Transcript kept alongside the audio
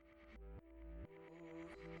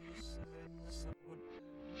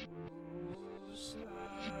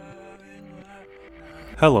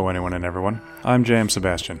Hello anyone and everyone, I'm J.M.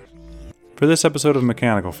 Sebastian. For this episode of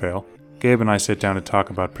Mechanical Fail, Gabe and I sit down to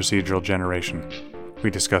talk about procedural generation.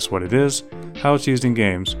 We discuss what it is, how it's used in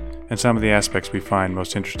games, and some of the aspects we find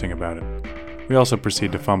most interesting about it. We also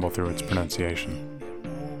proceed to fumble through its pronunciation.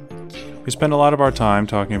 We spend a lot of our time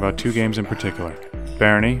talking about two games in particular,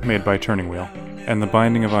 Barony, made by Turning Wheel, and The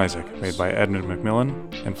Binding of Isaac, made by Edmund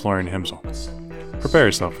Macmillan and Florian Himsel. Prepare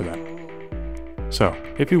yourself for that. So,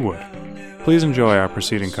 if you would, please enjoy our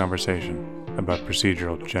preceding conversation about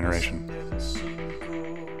procedural generation.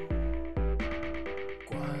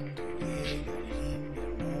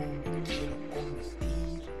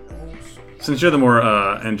 Since you're the more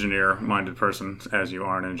engineer-minded person, as you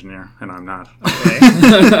are an engineer, and I'm not,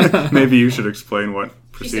 okay. Maybe you should explain what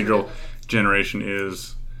procedural generation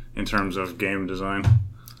is in terms of game design.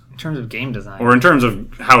 In terms of game design? Or in terms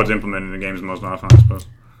of how it's implemented in games most often, I suppose.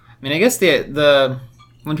 I mean, I guess the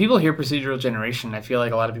when people hear procedural generation, I feel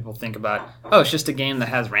like a lot of people think about, oh, it's just a game that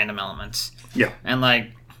has random elements. Yeah.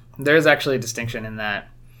 And, there's actually a distinction in that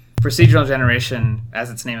procedural generation,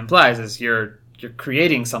 as its name implies, is you're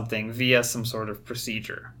creating something via some sort of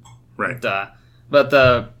procedure. Right. But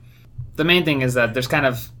the main thing is that there's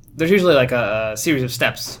usually a series of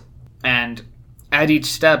steps. And at each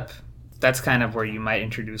step, that's kind of where you might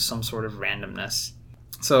introduce some sort of randomness.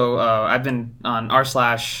 So I've been on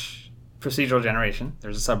r/procedural generation.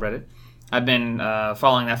 There's a subreddit. I've been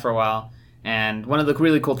following that for a while. And one of the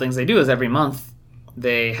really cool things they do is every month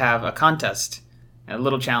they have a contest, a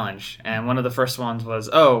little challenge. And one of the first ones was,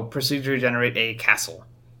 procedurally generate a castle.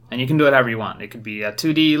 And you can do it however you want. It could be a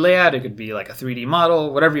 2D layout. It could be like a 3D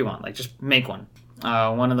model, whatever you want. Just make one.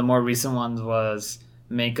 One of the more recent ones was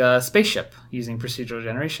make a spaceship using procedural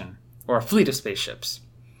generation, or a fleet of spaceships.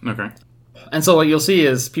 Okay. And so what you'll see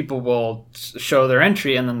is people will show their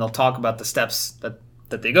entry, and then they'll talk about the steps that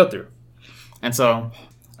they go through. And so,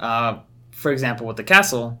 for example, with the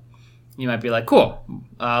castle, you might be like, cool,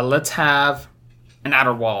 let's have an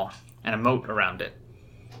outer wall and a moat around it.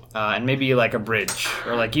 And maybe like a bridge.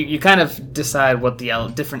 Or you kind of decide what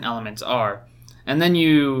the different elements are. And then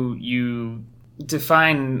you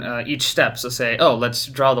define each step. So say, let's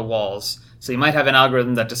draw the walls. So you might have an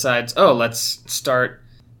algorithm that decides, let's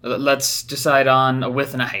decide on a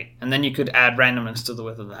width and a height. And then you could add randomness to the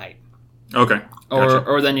width and the height. Okay. Gotcha.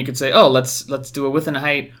 Or then you could say, let's do a width and a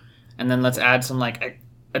height, and then let's add some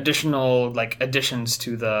additional additions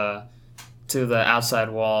to the outside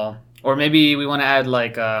wall. Or maybe we want to add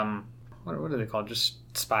what are they called? Just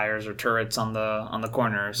spires or turrets on the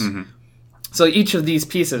corners. Mm-hmm. So each of these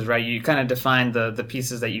pieces, right, you kind of define the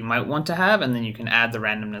pieces that you might want to have, and then you can add the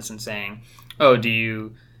randomness in saying, where do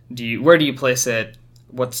you place it?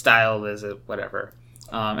 What style is it? Whatever.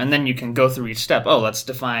 And then you can go through each step. Let's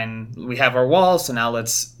define, we have our walls, so now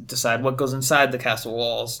let's decide what goes inside the castle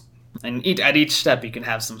walls. And at each step, you can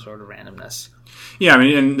have some sort of randomness. Yeah, I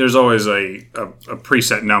mean, and there's always a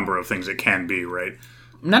preset number of things it can be, right?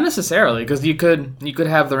 Not necessarily, because you could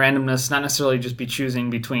have the randomness not necessarily just be choosing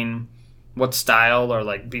between what style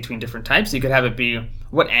or between different types. You could have it be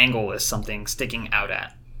what angle is something sticking out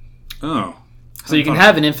at. Oh. So you can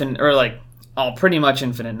have an infinite, or pretty much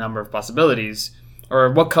infinite number of possibilities.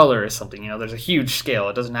 Or what color is something? There's a huge scale.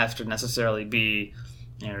 It doesn't have to necessarily be,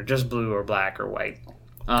 just blue or black or white.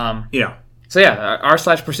 Yeah. So yeah,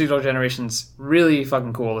 r/procedural generation's really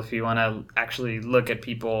fucking cool if you want to actually look at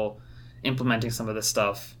people implementing some of this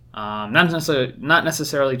stuff. Not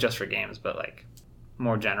necessarily just for games, but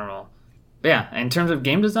more general. But yeah, in terms of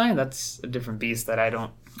game design, that's a different beast that I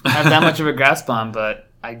don't have that much of a grasp on, but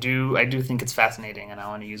I do think it's fascinating, and I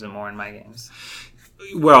want to use it more in my games.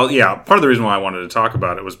 Well, yeah, part of the reason why I wanted to talk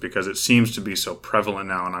about it was because it seems to be so prevalent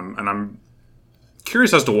now, and I'm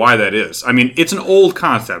curious as to why that is. I mean, it's an old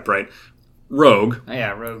concept, right? Rogue. Oh, yeah,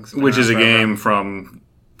 Rogue's. Which is a game from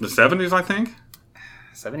the 70s, I think?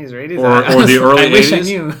 70s or 80s? Or the early 80s? I wish I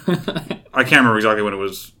knew. I can't remember exactly when it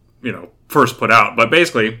was, first put out. But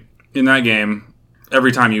basically, in that game,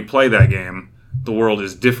 every time you play that game, the world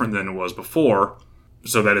is different than it was before,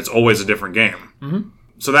 so that it's always a different game. Mm-hmm.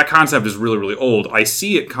 So that concept is really, really old. I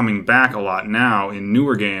see it coming back a lot now in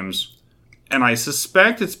newer games, and I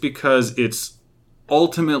suspect it's because it's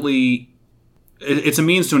ultimately... It's a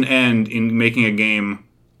means to an end in making a game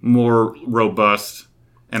more robust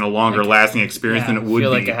and a longer lasting experience than it would be. I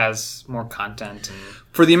feel like it has more content.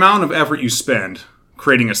 For the amount of effort you spend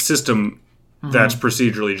creating a system that's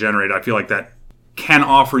procedurally generated, I feel like that can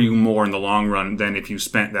offer you more in the long run than if you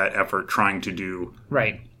spent that effort trying to do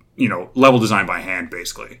level design by hand,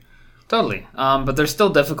 basically. Totally. But there's still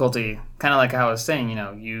difficulty, kind of like how I was saying,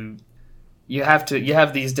 you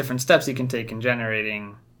have these different steps you can take in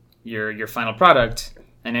generating your final product,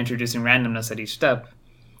 and introducing randomness at each step.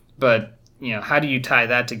 But, how do you tie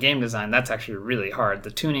that to game design? That's actually really hard.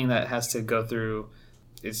 The tuning that has to go through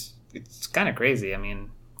it's kind of crazy. I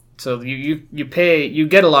mean, so you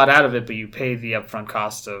get a lot out of it, but you pay the upfront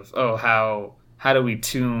cost of, how do we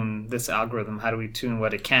tune this algorithm? How do we tune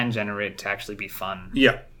what it can generate to actually be fun?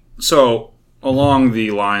 Yeah. So along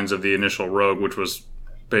the lines of the initial Rogue, which was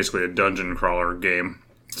basically a dungeon crawler game,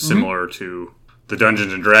 similar to the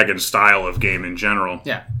Dungeons and Dragons style of game in general.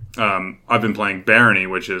 Yeah. I've been playing Barony,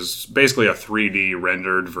 which is basically a 3D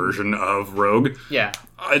rendered version of Rogue. Yeah.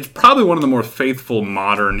 It's probably one of the more faithful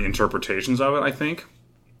modern interpretations of it, I think.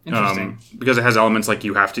 Interesting. Because it has elements like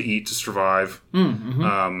you have to eat to survive.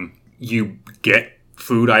 You get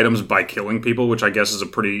food items by killing people, which I guess is a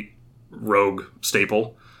pretty Rogue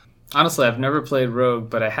staple. Honestly, I've never played Rogue,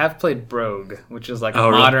 but I have played Brogue, which is like a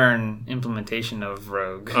really? modern implementation of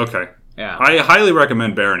Rogue. Okay. Yeah. I highly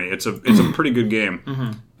recommend Barony. It's a pretty good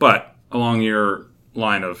game. But along your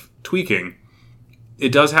line of tweaking,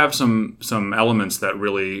 it does have some elements that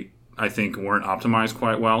really, I think, weren't optimized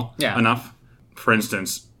quite well enough. For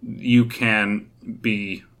instance, you can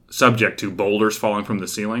be subject to boulders falling from the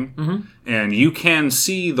ceiling, and you can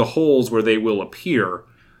see the holes where they will appear,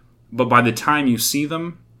 but by the time you see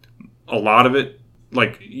them, a lot of it,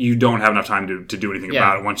 like, you don't have enough time to do anything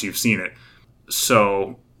about it once you've seen it.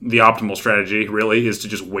 So the optimal strategy really is to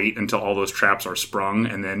just wait until all those traps are sprung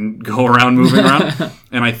and then go around moving around.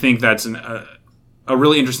 And I think that's a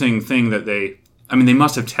really interesting thing that they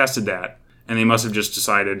must have tested that, and they must have just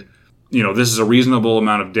decided, this is a reasonable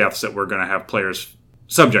amount of deaths that we're going to have players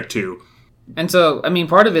subject to. And so,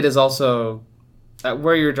 part of it is also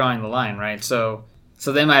where you're drawing the line, right? So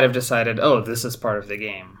they might have decided, this is part of the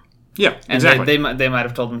game. Yeah, and exactly. They might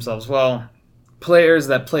have told themselves, well, players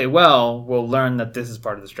that play well will learn that this is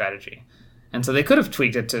part of the strategy. And so they could have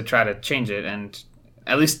tweaked it to try to change it, and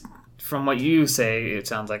at least from what you say, it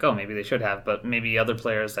sounds like, maybe they should have, but maybe other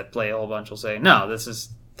players that play a whole bunch will say, no,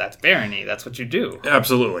 that's Barony, that's what you do.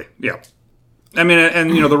 Absolutely, yeah.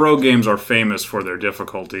 The Rogue games are famous for their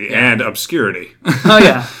difficulty and obscurity. Oh,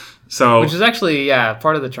 yeah. So, which is actually,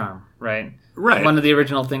 part of the charm, right? Right. One of the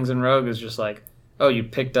original things in Rogue is just like, you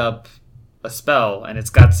picked up a spell, and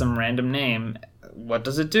it's got some random name. What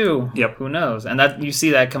does it do? Yep. Who knows? And that you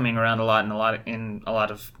see that coming around a lot in a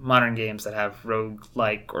lot of modern games that have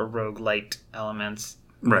rogue-like or rogue-lite elements.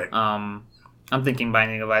 Right. I'm thinking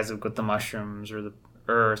Binding of Isaac with the mushrooms with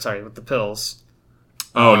the pills.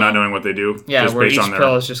 Oh, not knowing what they do? Yeah, just where based each on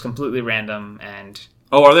pill is just completely random. And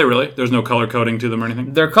oh, are they really? There's no color coding to them or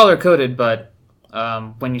anything? They're color-coded, but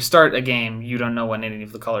when you start a game, you don't know what any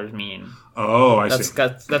of the colors mean. Oh, I see.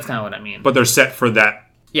 That's kind of what I mean. But they're set for that.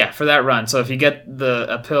 Yeah, for that run. So if you get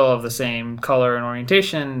a pill of the same color and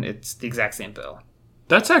orientation, it's the exact same pill.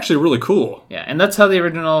 That's actually really cool. Yeah, and that's how the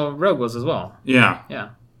original Rogue was as well. Yeah.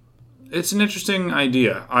 Yeah. It's an interesting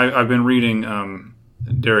idea. I've been reading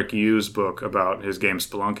Derek Yu's book about his game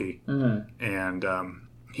Spelunky, and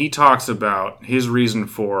he talks about his reason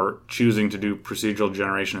for choosing to do procedural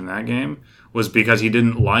generation in that game was because he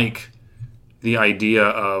didn't like the idea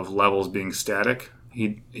of levels being static.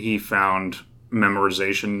 He found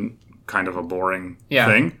memorization kind of a boring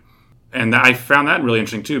thing. And I found that really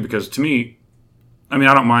interesting too, because to me, I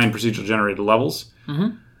don't mind procedural generated levels,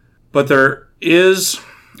 but there is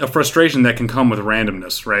a frustration that can come with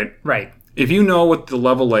randomness, right? Right. If you know what the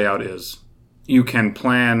level layout is, you can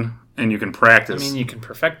plan and you can practice. You can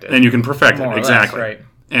perfect it. And you can perfect it, exactly. Less, right.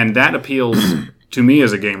 And that appeals to me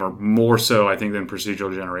as a gamer more so, I think, than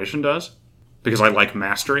procedural generation does, because I like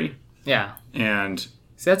mastery. Yeah. And see,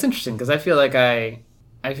 that's interesting, because I feel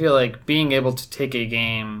like being able to take a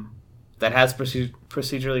game that has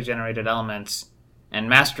procedurally generated elements and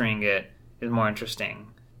mastering it is more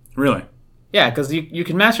interesting. Really? Yeah, because you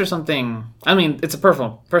can master something. It's a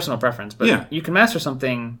personal preference, but you can master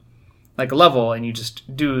something like a level, and you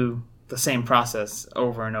just do the same process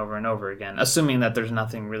over and over and over again, assuming that there's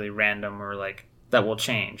nothing really random or like that will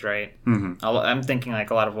change, right? Mm-hmm. I'm thinking like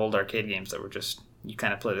a lot of old arcade games that were just, you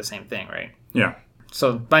kind of play the same thing, right? Yeah.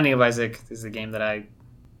 So Binding of Isaac is a game that I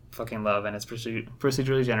fucking love, and it's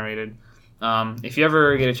procedurally generated. If you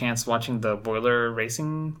ever get a chance watching the Boiler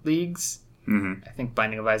Racing Leagues, I think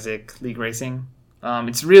Binding of Isaac League Racing,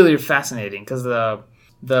 it's really fascinating because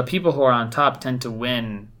the people who are on top tend to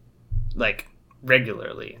win like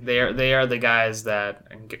regularly. They are the guys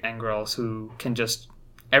and girls who can just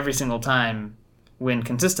every single time win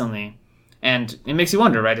consistently, and it makes you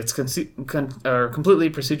wonder, right? It's completely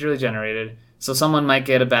procedurally generated, so someone might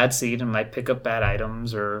get a bad seed and might pick up bad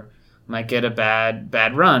items, or might get a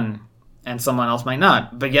bad run, and someone else might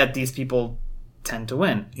not. But yet these people tend to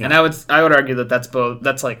win. Yeah. And I would argue that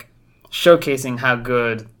that's like showcasing how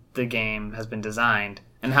good the game has been designed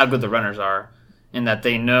and how good the runners are, in that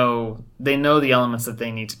they know the elements that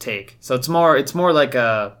they need to take. So it's more like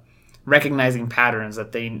a recognizing patterns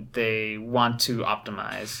that they want to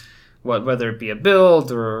optimize, whether it be a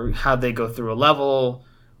build or how they go through a level,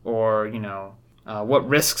 or what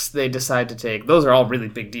risks they decide to take. Those are all really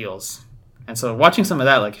big deals. And so watching some of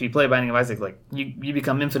that, like if you play Binding of Isaac, like you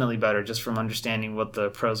become infinitely better just from understanding what the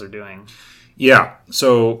pros are doing. Yeah.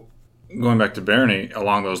 So going back to Barony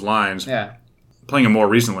along those lines, playing it more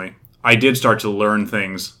recently, I did start to learn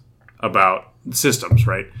things about systems,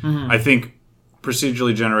 right? Mm-hmm. I think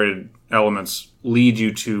procedurally generated elements lead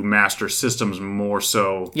you to master systems more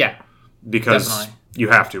so. Yeah. Because definitely. You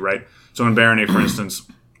have to, right? So in Barony, for instance,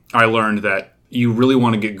 I learned that you really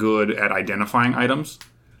want to get good at identifying items,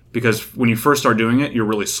 because when you first start doing it, you're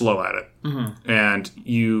really slow at it. Mm-hmm. And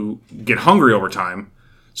you get hungry over time.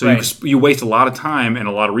 So you waste a lot of time and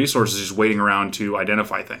a lot of resources just waiting around to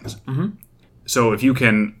identify things. Mm-hmm. So if you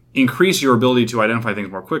can increase your ability to identify things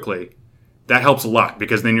more quickly, that helps a lot,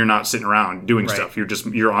 because then you're not sitting around doing stuff.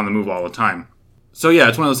 You're on the move all the time. So yeah,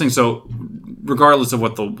 it's one of those things. So regardless of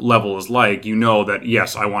what the level is like, you know that,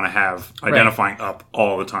 yes, I want to have identifying up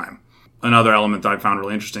all the time. Another element that I found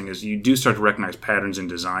really interesting is you do start to recognize patterns in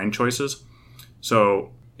design choices.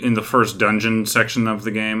 So in the first dungeon section of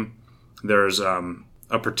the game, there's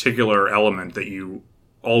a particular element that you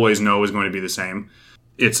always know is going to be the same.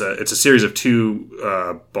 It's a series of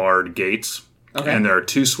two barred gates, and there are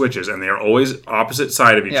two switches, and they are always opposite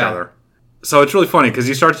side of each other. So it's really funny, because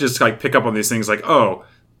you start to just like pick up on these things like, oh,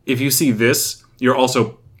 if you see this, you're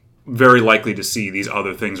also very likely to see these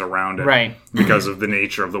other things around it. Right. Because of the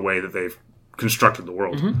nature of the way that they've constructed the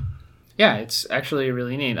world. Mm-hmm. Yeah, it's actually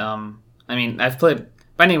really neat. I mean, I've played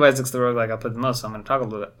Binding of Isaac's the roguelike I played the most, so I'm going to talk a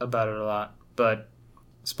little about it a lot. But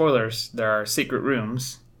spoilers, there are secret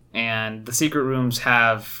rooms, and the secret rooms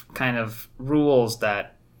have kind of rules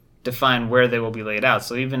that define where they will be laid out.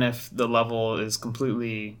 So even if the level is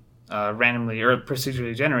completely randomly or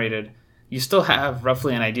procedurally generated, you still have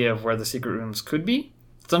roughly an idea of where the secret rooms could be.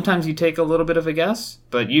 Sometimes you take a little bit of a guess,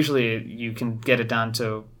 but usually you can get it down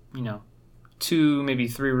to, 2, maybe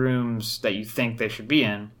 3 rooms that you think they should be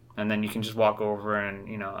in, and then you can just walk over and,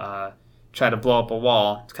 try to blow up a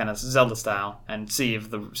wall, kind of Zelda style, and see if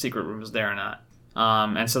the secret room is there or not.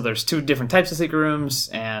 And so there's 2 different types of secret rooms,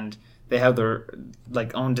 and they have their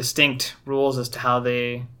own distinct rules as to how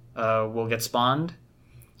they will get spawned.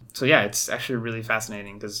 So yeah, it's actually really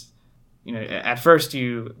fascinating, because at first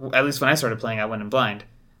at least when I started playing, I went in blind.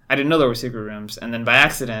 I didn't know there were secret rooms, and then by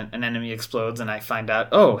accident an enemy explodes and I find out,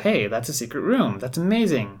 oh hey, that's a secret room, that's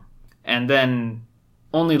amazing. And then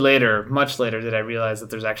only later, much later, did I realize that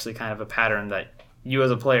there's actually kind of a pattern that you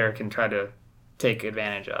as a player can try to take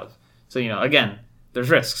advantage of. So again, there's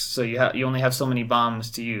risks, so you only have so many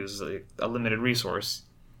bombs to use, like a limited resource,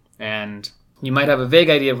 and you might have a vague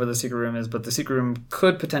idea of where the secret room is, but the secret room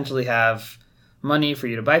could potentially have money for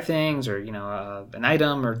you to buy things, or an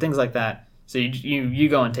item or things like that. So you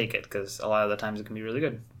go and take it, because a lot of the times it can be really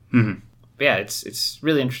good. Mm-hmm. But yeah, it's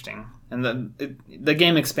really interesting, and the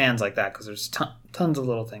game expands like that, because there's tons of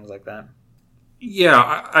little things like that.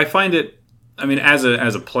 Yeah, I find it. I mean, as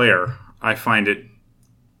a player, I find it.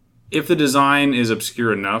 If the design is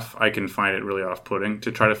obscure enough, I can find it really off-putting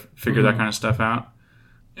to try to figure that kind of stuff out.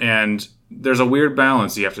 And there's a weird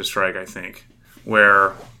balance you have to strike, I think,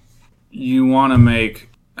 where you want to make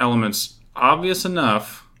elements obvious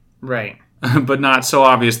enough, right, but not so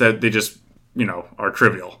obvious that they just, are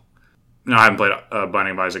trivial. Now, I haven't played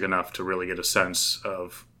Binding of Isaac enough to really get a sense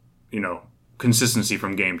of, consistency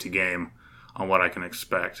from game to game on what I can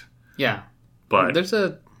expect. Yeah, but there's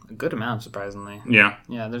a good amount, surprisingly. Yeah,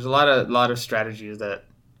 there's a lot of strategies that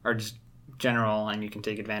are just general and you can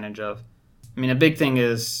take advantage of. I mean, a big thing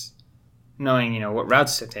is knowing, what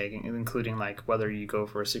routes to take, including whether you go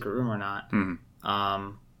for a secret room or not. Mm-hmm.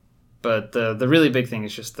 But the really big thing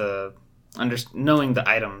is just knowing the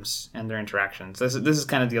items and their interactions. This is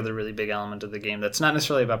kind of the other really big element of the game that's not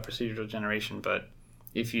necessarily about procedural generation, but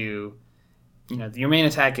if your main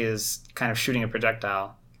attack is kind of shooting a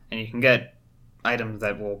projectile, and you can get items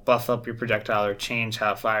that will buff up your projectile or change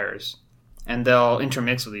how it fires, and they'll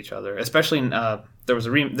intermix with each other. Especially there's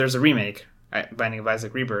a remake, Binding of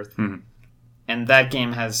Isaac Rebirth, mm-hmm. and that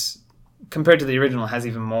game has, compared to the original, has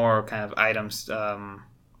even more kind of items. I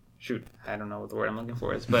don't know what the word I'm looking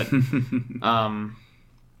for is, but a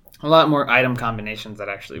lot more item combinations that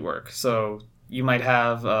actually work. So you might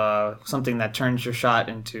have something that turns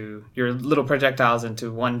your little projectiles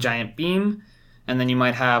into one giant beam, and then you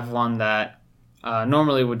might have one that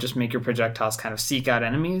normally would just make your projectiles kind of seek out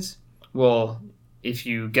enemies. Well, if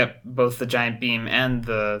you get both the giant beam and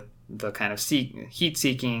the kind of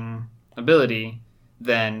heat-seeking ability,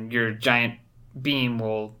 then your giant beam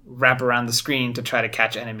will wrap around the screen to try to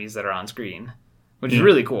catch enemies that are on screen, which is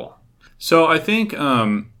really cool. So I think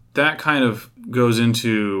that kind of goes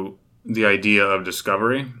into the idea of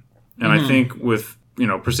discovery. And I think with,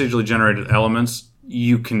 procedurally generated elements,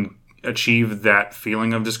 you can achieve that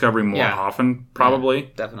feeling of discovery more often,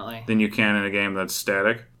 probably, definitely, than you can in a game that's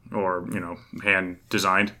static or, hand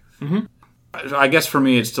designed. Mm-hmm. I guess for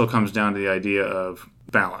me, it still comes down to the idea of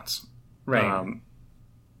balance. Right.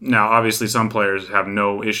 Now, obviously, some players have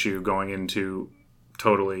no issue going into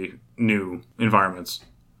totally new environments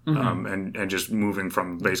and just moving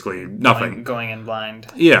from basically nothing. Going in blind.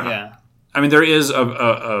 Yeah. I mean, there is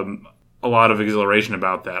a lot of exhilaration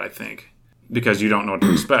about that, I think, because you don't know what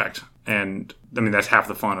to expect. And, I mean, that's half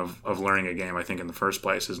the fun of learning a game, I think, in the first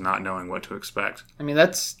place, is not knowing what to expect. I mean, I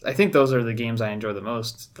think those are the games I enjoy the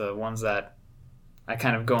most, the ones that I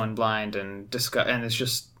kind of go in blind and discover, and it's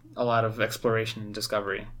just a lot of exploration and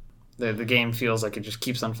discovery. The game feels like it just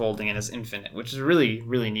keeps unfolding and is infinite, which is a really,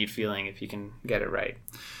 really neat feeling if you can get it right.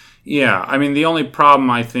 Yeah, I mean, the only problem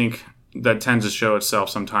I think that tends to show itself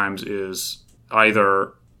sometimes is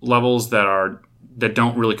either levels that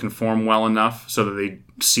don't really conform well enough so that they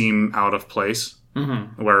seem out of place,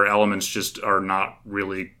 where elements just are not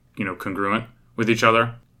really, congruent with each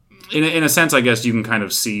other. In a sense, I guess you can kind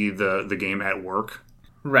of see the game at work,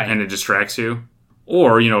 right? And it distracts you.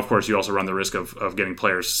 Or, of course, you also run the risk of getting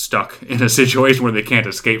players stuck in a situation where they can't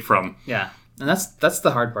escape from. Yeah, and that's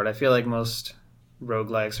the hard part. I feel like most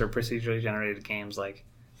roguelikes or procedurally generated games, like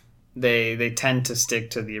they tend to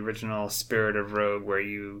stick to the original spirit of Rogue, where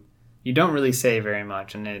you don't really say very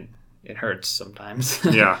much, and it hurts sometimes.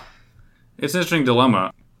 Yeah, it's an interesting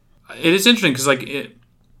dilemma. It is interesting because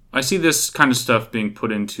I see this kind of stuff being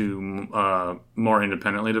put into more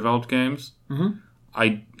independently developed games. Mm-hmm.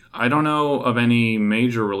 I don't know of any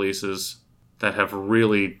major releases that have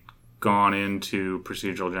really gone into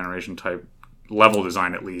procedural generation type level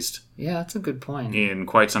design, at least. Yeah, that's a good point. In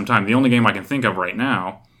quite some time. The only game I can think of right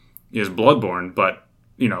now is Bloodborne, but,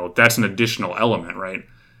 that's an additional element, right?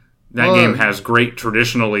 That game has great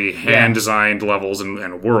traditionally hand-designed levels and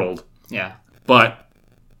a world. Yeah. But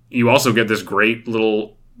you also get this great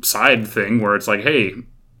little side thing where it's like, hey,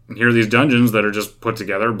 here are these dungeons that are just put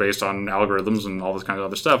together based on algorithms and all this kind of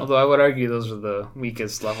other stuff. Although I would argue those are the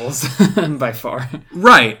weakest levels by far.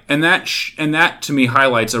 Right, and that to me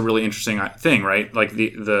highlights a really interesting thing, right? Like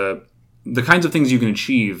the kinds of things you can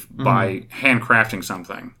achieve by handcrafting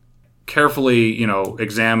something, carefully,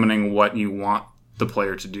 examining what you want the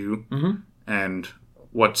player to do and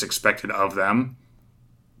what's expected of them.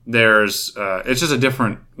 It's just a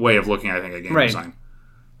different way of looking at, I think, at game design.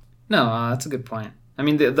 No, that's a good point. I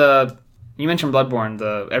mean, the you mentioned Bloodborne.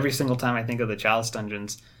 Every single time I think of the Chalice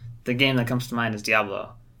Dungeons, the game that comes to mind is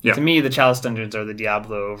Diablo. Yeah. To me, the Chalice Dungeons are the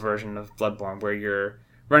Diablo version of Bloodborne, where you're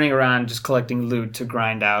running around just collecting loot to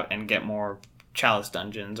grind out and get more Chalice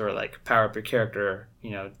Dungeons, or like power up your character.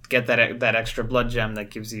 Get that extra blood gem that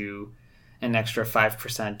gives you an extra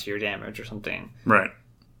 5% to your damage or something. Right.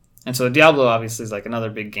 And so Diablo obviously is like another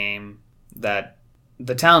big game that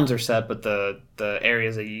the towns are set, but the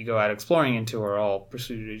areas that you go out exploring into are all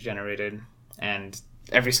procedurally generated, and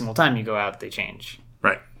every single time you go out, they change.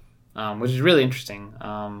 Right. Which is really interesting.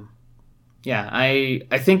 I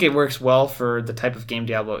think it works well for the type of game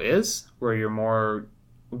Diablo is, where you're more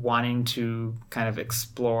wanting to kind of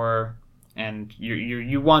explore, and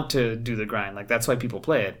you want to do the grind. Like, that's why people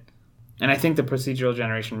play it. And I think the procedural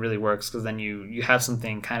generation really works, because then you have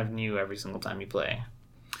something kind of new every single time you play.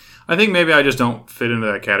 I think maybe I just don't fit into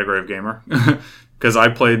that category of gamer, because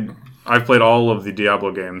I've played all of the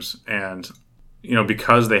Diablo games, and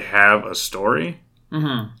because they have a story,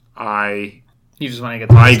 you just want to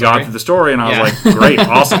get. I got to the story, and I was like, great,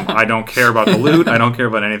 awesome. I don't care about the loot. I don't care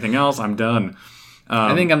about anything else. I'm done.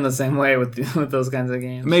 I think I'm the same way with those kinds of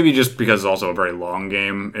games. Maybe just because it's also a very long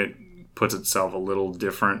game, it puts itself a little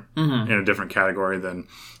different in a different category than,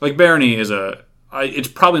 like, Barony is it's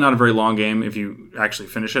probably not a very long game if you actually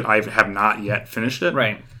finish it. I have not yet finished it.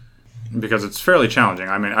 Right. Because it's fairly challenging.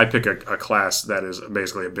 I mean, I pick a class that is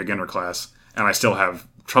basically a beginner class, and I still have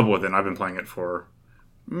trouble with it, and I've been playing it for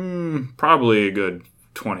probably a good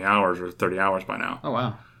 20 hours or 30 hours by now. Oh,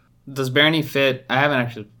 wow. Does Barony fit... I haven't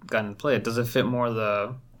actually gotten to play it. Does it fit more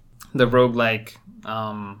the roguelike,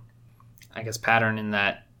 I guess, pattern in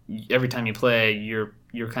that every time you play, you're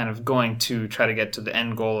you're kind of going to try to get to the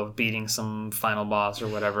end goal of beating some final boss or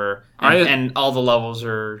whatever, and all the levels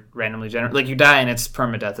are randomly generated. Like, you die and it's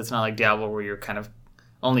permadeath. It's not like Diablo where you're kind of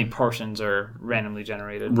only portions are randomly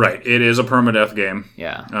generated. Right. It is a permadeath game.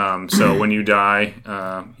 Yeah. So when you die,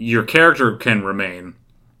 your character can remain,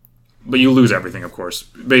 but you lose everything, of course.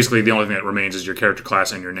 Basically, the only thing that remains is your character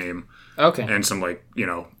class and your name. Okay. And some, like,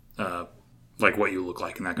 like what you look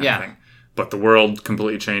like and that kind of thing. But the world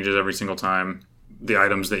completely changes every single time. The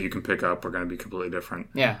items that you can pick up are going to be completely different.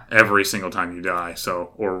 Yeah. Every single time you die,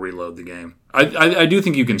 or reload the game. I do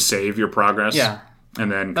think you can save your progress. Yeah.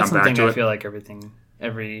 And then That's come back to it. That's something I feel like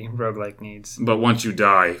every roguelike needs. But once you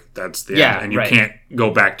die, that's the end. And you can't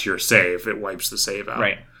go back to your save. It wipes the save out.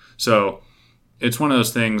 Right. So it's one of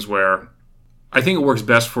those things where I think it works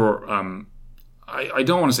best for, I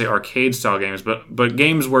don't want to say arcade-style games, but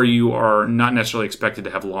games where you are not necessarily expected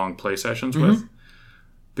to have long play sessions with.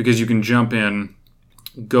 Because you can jump in,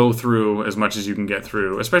 go through as much as you can get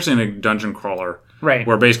through, especially in a dungeon crawler. Right.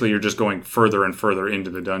 Where basically you're just going further and further into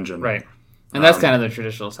the dungeon. Right. And that's kind of the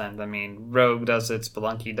traditional sense. I mean, Rogue does it,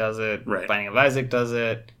 Spelunky does it, Binding of Isaac does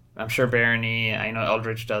it. I'm sure Barony, I know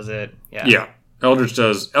Eldritch does it. Yeah. Eldritch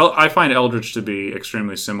does. I find Eldritch to be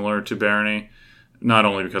extremely similar to Barony, not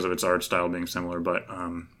only because of its art style being similar, but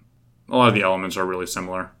a lot of the elements are really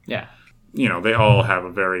similar. Yeah. They all have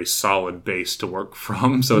a very solid base to work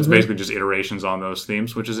from, so it's basically just iterations on those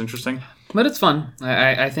themes, which is interesting. But it's fun.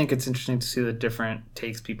 I think it's interesting to see the different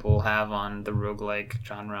takes people have on the roguelike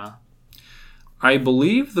genre. I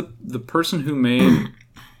believe the person who made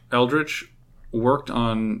Eldritch worked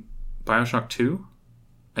on BioShock 2,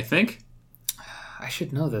 I think. I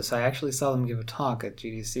should know this. I actually saw them give a talk at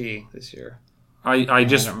GDC this year. I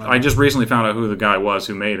just recently found out who the guy was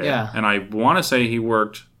who made it. Yeah. And I want to say he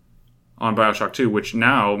worked on BioShock 2, which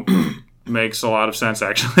now makes a lot of sense,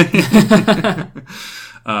 actually.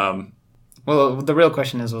 Well, the real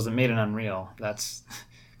question is, was it made in Unreal? That's...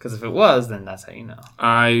 Because if it was, then that's how you know.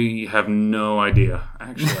 I have no idea,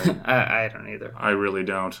 actually. I don't either. I really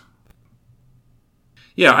don't.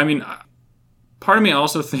 Yeah, I mean, part of me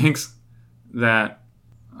also thinks that,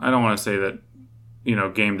 I don't want to say that,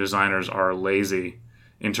 game designers are lazy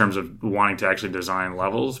in terms of wanting to actually design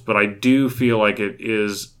levels, but I do feel like it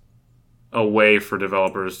is a way for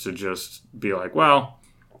developers to just be like, well,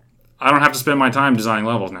 I don't have to spend my time designing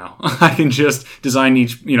levels now. I can just design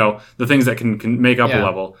each, the things that can make up a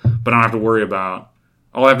level, but I don't have to worry about,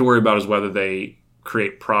 all I have to worry about is whether they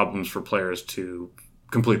create problems for players to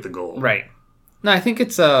complete the goal. Right. No, I think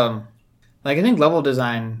it's, I think level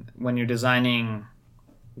design, when you're designing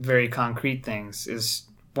very concrete things, is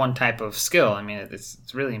one type of skill. I mean,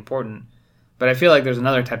 it's really important. But I feel like there's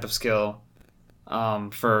another type of skill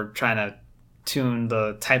for trying to tune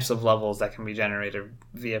the types of levels that can be generated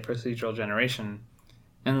via procedural generation.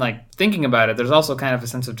 And thinking about it, there's also kind of a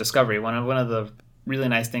sense of discovery. One of the really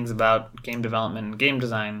nice things about game development and game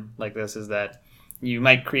design like this is that you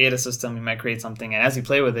might create a system, you might create something, and as you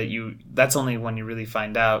play with it, that's only when you really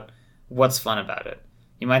find out what's fun about it.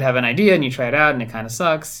 You might have an idea and you try it out and it kind of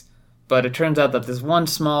sucks, but it turns out that this one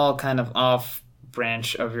small kind of off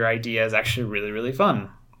branch of your idea is actually really, really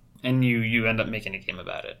fun, and you end up making a game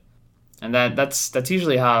about it. And that's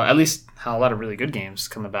usually how a lot of really good games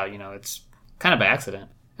come about. It's kind of by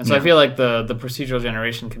accident. And so I feel like the procedural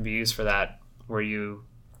generation can be used for that, where you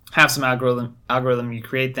have some algorithm, you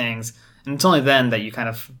create things, and it's only then that you kind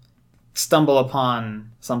of stumble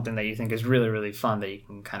upon something that you think is really, really fun that you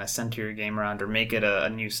can kind of center your game around or make it a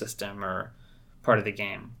new system or part of the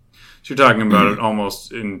game. So you're talking about it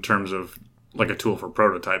almost in terms of like a tool for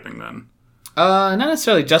prototyping then? Not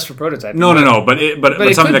necessarily just for prototyping. No, but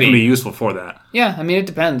something that can be useful for that. Yeah, I mean, it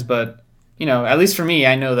depends, but, at least for me,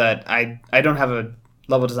 I know that I don't have a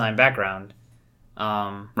level design background.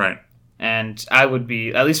 Right. And I would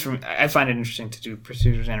be, at least for me, I find it interesting to do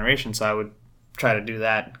procedural generation, so I would try to do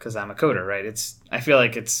that because I'm a coder, right? I feel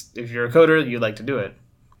like if you're a coder, you like to do it.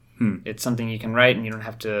 It's something you can write, and you don't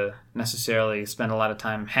have to necessarily spend a lot of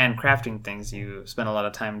time handcrafting things. You spend a lot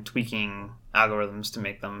of time tweaking algorithms to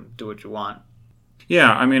make them do what you want.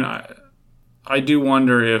 Yeah, I mean, I do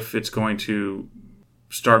wonder if it's going to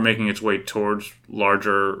start making its way towards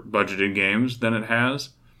larger budgeted games than it has.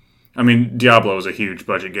 I mean, Diablo is a huge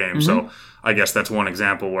budget game, so I guess that's one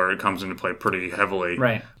example where it comes into play pretty heavily.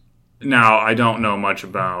 Right. Now, I don't know much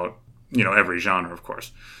about every genre, of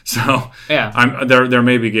course. So yeah, there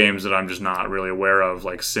may be games that I'm just not really aware of,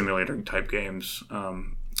 like simulator type games,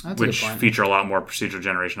 which feature a lot more procedural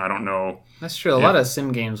generation. I don't know. That's true. A lot of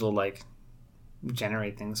sim games will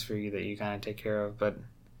generate things for you that you kind of take care of, but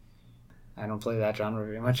I don't play that genre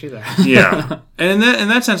very much either. Yeah. And in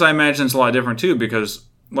that sense, I imagine it's a lot different, too, because,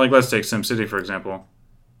 like, let's take SimCity, for example.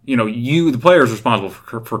 You know, the player is responsible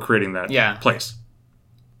for creating that place.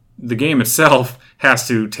 The game itself has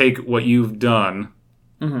to take what you've done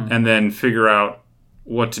and then figure out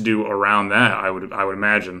what to do around that, I would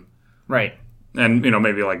imagine. Right. And, you know,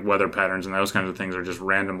 maybe like weather patterns and those kinds of things are just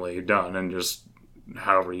randomly done, and just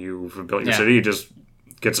however you've built your city just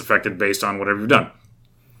gets affected based on whatever you've done.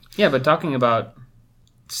 Yeah, but talking about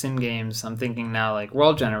sim games, I'm thinking now like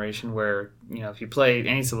World Generation, where, you know, if you play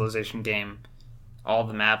any Civilization game, all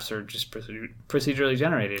the maps are just procedurally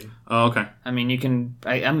generated. Oh, okay. I mean, you can.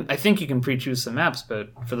 I think you can pre-choose some maps,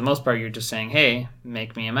 but for the most part, you're just saying, "Hey,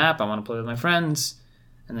 make me a map. I want to play with my friends,"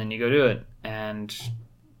 and then you go do it. And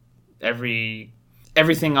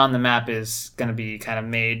everything on the map is going to be kind of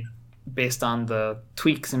made based on the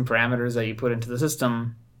tweaks and parameters that you put into the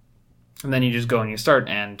system, and then you just go and you start,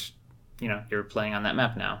 and you know you're playing on that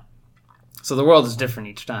map now. So the world is different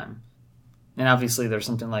each time. And obviously there's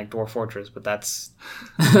something like Dwarf Fortress, but that's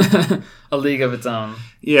a league of its own.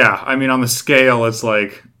 Yeah, I mean, on the scale, it's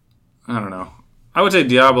like, I don't know. I would say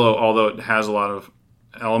Diablo, although it has a lot of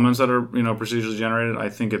elements that are, you know, procedurally generated, I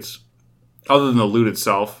think it's, other than the loot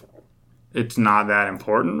itself, it's not that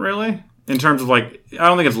important, really. In terms of, like, I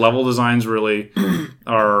don't think its level designs really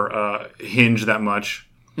are hinged that much.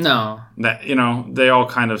 No. That, you know, they all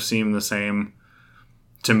kind of seem the same,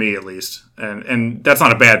 to me at least. And that's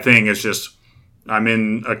not a bad thing, it's just, I'm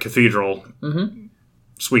in a cathedral. Mm-hmm.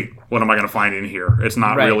 Sweet. What am I going to find in here? It's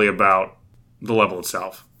not really about the level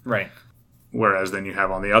itself. Right. Whereas then you have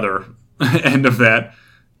on the other end of that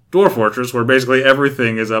Dwarf Fortress, where basically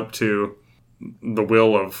everything is up to the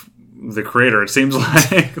will of the creator, it seems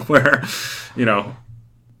like, where, you know,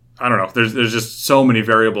 I don't know, there's just so many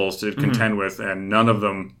variables to contend with, and none of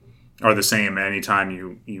them are the same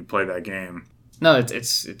anytime you play that game. No,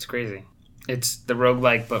 it's crazy. It's the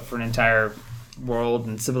roguelike, but for an entire world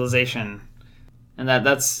and civilization, and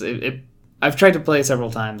that's it. I've tried to play several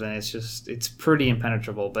times, and it's pretty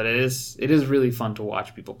impenetrable, but it is really fun to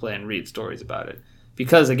watch people play and read stories about it,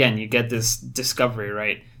 because again, you get this discovery,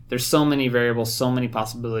 right? There's so many variables, so many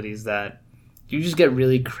possibilities that you just get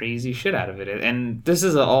really crazy shit out of it. And this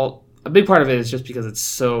is a big part of it is just because it's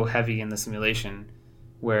so heavy in the simulation,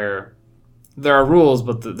 where there are rules,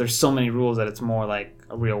 but there's so many rules that it's more like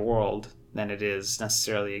a real world than it is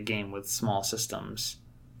necessarily a game with small systems.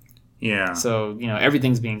 Yeah. So, you know,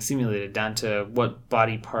 everything's being simulated down to what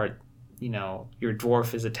body part, you know, your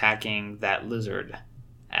dwarf is attacking that lizard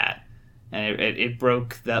at. And it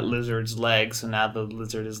broke that lizard's leg, so now the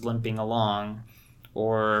lizard is limping along.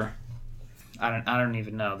 Or, I don't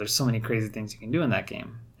even know. There's so many crazy things you can do in that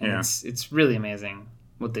game. And it's really amazing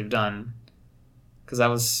what they've done. Because I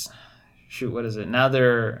was... Shoot, what is it? Now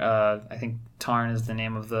they're... I think Tarn is the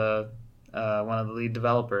name of the... one of the lead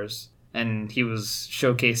developers, and he was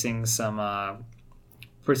showcasing some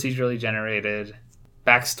procedurally generated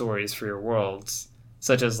backstories for your worlds,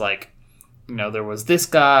 such as, like, you know, there was this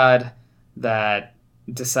god that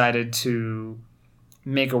decided to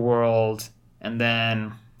make a world, and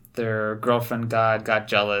then their girlfriend god got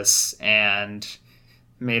jealous and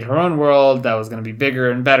made her own world that was going to be bigger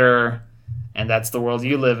and better, and that's the world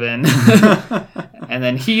you live in. And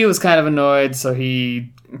then he was kind of annoyed, so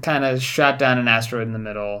he kind of shot down an asteroid in the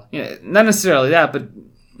middle. You know, not necessarily that, but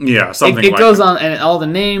yeah, something it like goes it. on, and all the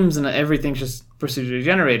names and everything's just procedurally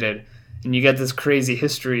generated, and you get this crazy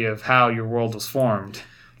history of how your world was formed.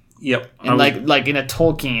 Yep, and like in a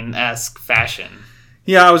Tolkien-esque fashion.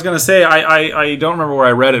 Yeah, I was gonna say I don't remember where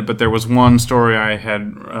I read it, but there was one story I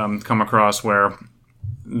had come across where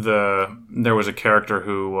there was a character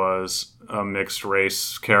who was a mixed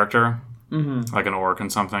race character, like an orc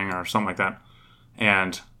and something like that.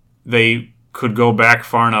 And they could go back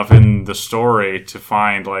far enough in the story to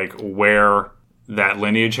find, like, where that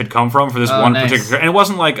lineage had come from for this particular... And it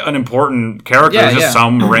wasn't, like, an important character. It was just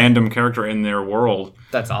some random character in their world.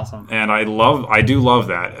 That's awesome. And I do love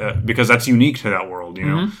that, because that's unique to that world, you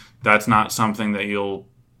know? That's not something that you'll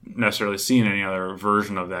necessarily see in any other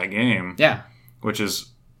version of that game. Yeah. Which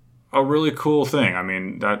is a really cool thing. I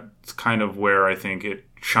mean, that's kind of where I think it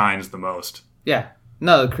shines the most. Yeah.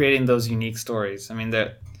 No, creating those unique stories. I mean,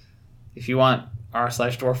 if you want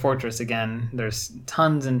r/Dwarf Fortress again, there's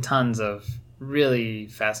tons and tons of really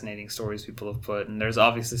fascinating stories people have put, and there's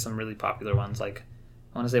obviously some really popular ones. Like,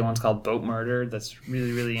 I want to say one's called Boat Murder. That's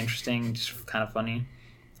really, really interesting, just kind of funny.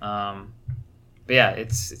 But yeah,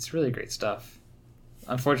 it's really great stuff.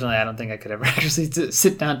 Unfortunately, I don't think I could ever actually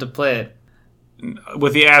sit down to play it.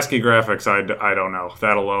 with the ASCII graphics, I don't know.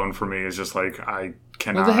 That alone for me is just like I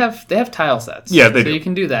cannot. Well, they have tile sets. Yeah, they do. So you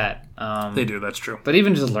can do that. They do. That's true. But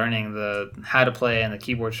even just learning the how to play and the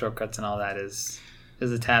keyboard shortcuts and all that is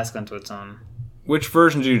a task unto its own. Which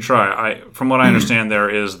version do you try? From what I understand, there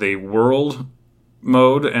is the world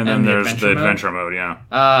mode, and then there's the adventure mode. Yeah.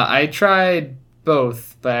 I tried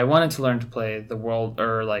both, but I wanted to learn to play the world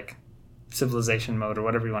or like civilization mode or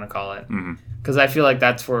whatever you want to call it, because I feel like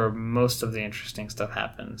that's where most of the interesting stuff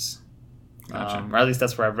happens. Gotcha. Or at least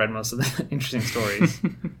that's where I've read most of the interesting stories.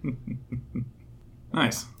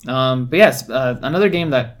 Nice. But yes, another game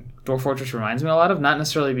that Dwarf Fortress reminds me a lot of, not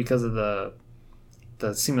necessarily because of the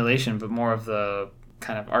simulation, but more of the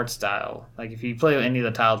kind of art style. Like if you play any of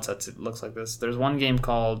the tiled sets, it looks like this. There's one game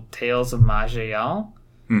called Tales of Majayal,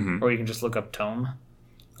 or you can just look up Tome.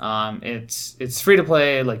 It's free to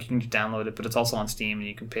play, like you can just download it, but it's also on Steam and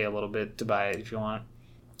you can pay a little bit to buy it if you want.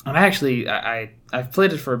 And I've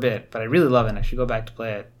played it for a bit, but I really love it and I should go back to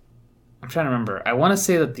play it. I'm trying to remember. I want to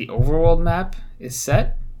say that the overworld map is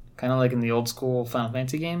set, kind of like in the old school Final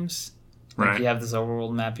Fantasy games. Like you have this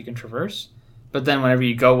overworld map you can traverse. But then whenever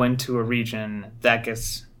you go into a region, that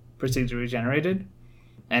gets procedurally generated.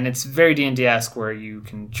 And it's very D&D-esque where you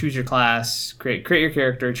can choose your class, create your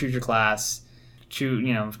character, choose your class,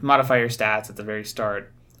 modify your stats at the very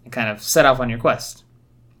start, and kind of set off on your quest.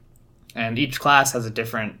 And each class has a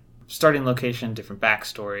different starting location, different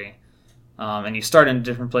backstory. And you start in a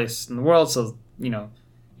different place in the world, so, you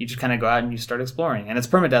just kind of go out and you start exploring. And it's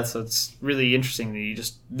permadeath, so it's really interesting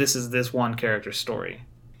that this is this one character's story.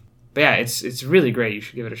 But yeah, it's really great. You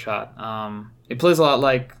should give it a shot. It plays a lot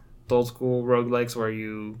like the old school roguelikes where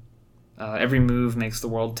you every move makes the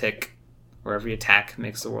world tick, or every attack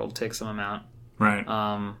makes the world tick some amount. Right.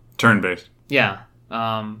 Turn-based. Yeah.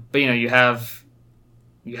 But you have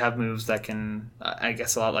moves that can, I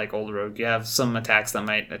guess, a lot like old rogue. You have some attacks that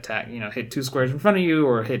might attack, hit 2 squares in front of you,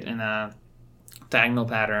 or hit in a diagonal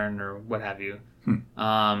pattern, or what have you.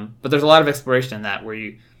 But there's a lot of exploration in that.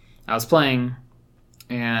 I was playing,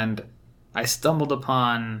 and I stumbled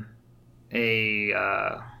upon a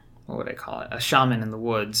what would I call it? A shaman in the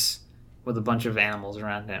woods with a bunch of animals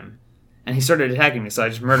around him. And he started attacking me, so I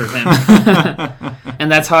just murdered him.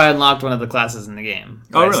 And that's how I unlocked one of the classes in the game.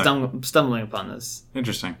 Oh, really? Stumbling upon this.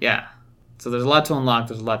 Interesting. Yeah. So there's a lot to unlock.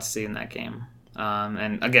 There's a lot to see in that game.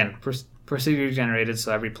 And again, procedurally generated,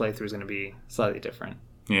 so every playthrough is going to be slightly different.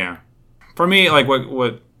 Yeah. For me, like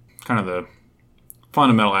what kind of the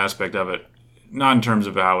fundamental aspect of it, not in terms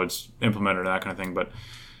of how it's implemented or that kind of thing, but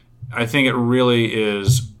I think it really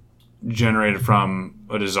is generated from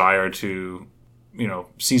a desire to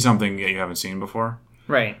see something that you haven't seen before.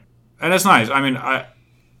 Right. And that's nice. I mean,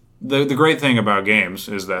 the great thing about games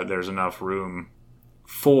is that there's enough room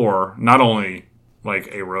for not only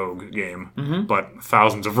like a rogue game, but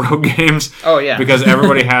thousands of rogue games. Oh, yeah. Because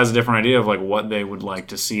everybody has a different idea of like what they would like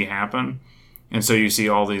to see happen. And so you see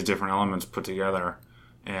all these different elements put together,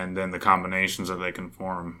 and then the combinations that they can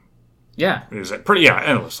form. Yeah. Is pretty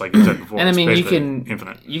endless, like you said before. And I mean,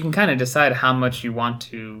 infinite. You can kind of decide how much you want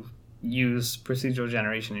to use procedural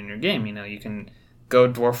generation in your game. You can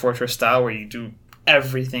go Dwarf Fortress style where you do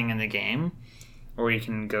everything in the game, or you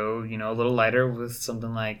can go a little lighter with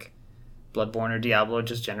something like Bloodborne or Diablo,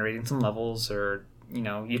 just generating some levels, or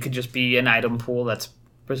you could just be an item pool that's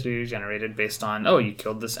procedurally generated based on you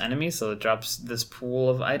killed this enemy, so it drops this pool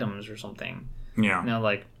of items or something. Yeah.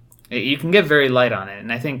 You can get very light on it,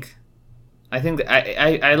 and I think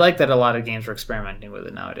I like that a lot of games are experimenting with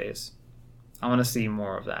it nowadays. I want to see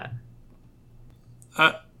more of that.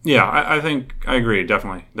 I think I agree,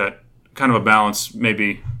 definitely. That kind of a balance,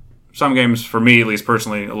 maybe some games, for me at least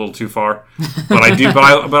personally, a little too far. But I do, but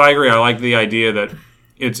I agree. I like the idea that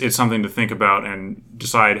it's something to think about and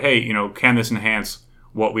decide, hey, can this enhance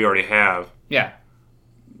what we already have? Yeah.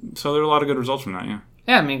 So there are a lot of good results from that, yeah.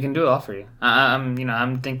 Yeah, I mean, it can do it all for you.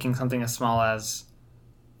 I'm thinking something as small as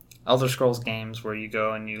Elder Scrolls games where you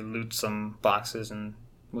go and you loot some boxes and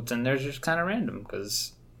what's in there is just kind of random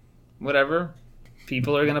because whatever.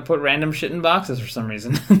 People are going to put random shit in boxes for some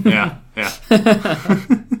reason. Yeah.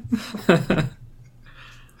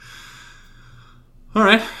 All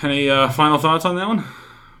right. Any final thoughts on that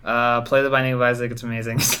one? Play The Binding of Isaac. It's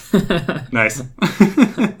amazing. Nice.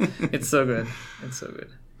 It's so good.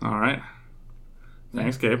 All right.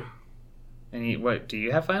 Thanks, Gabe. What, do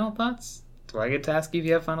you have final thoughts? Do I get to ask you if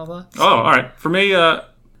you have final thoughts? Oh, all right. For me, no,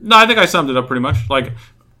 I think I summed it up pretty much. Like,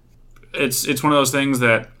 it's one of those things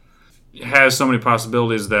that has so many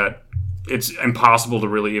possibilities that it's impossible to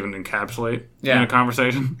really even encapsulate in a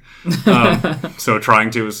conversation. So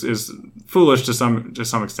trying to is foolish to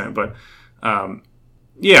some extent, but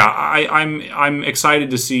Yeah, I'm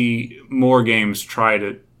excited to see more games try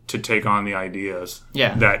to take on the ideas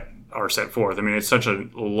that are set forth. I mean, it's such a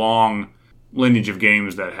long lineage of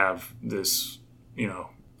games that have this,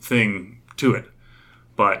 thing to it.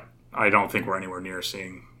 But I don't think we're anywhere near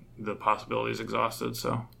seeing the possibilities exhausted.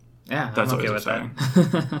 So yeah, that's I'm okay always with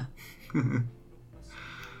exciting. that.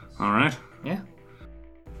 All right. Yeah.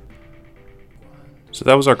 So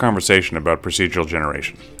that was our conversation about procedural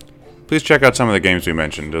generation. Please check out some of the games we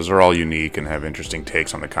mentioned, as they're all unique and have interesting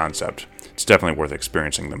takes on the concept. It's definitely worth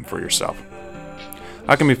experiencing them for yourself.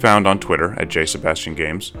 I can be found on Twitter at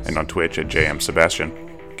jsebastiangames and on Twitch at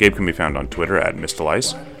jmsebastian. Gabe can be found on Twitter at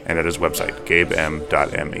mistalice and at his website,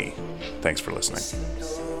 gabem.me. Thanks for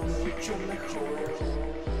listening.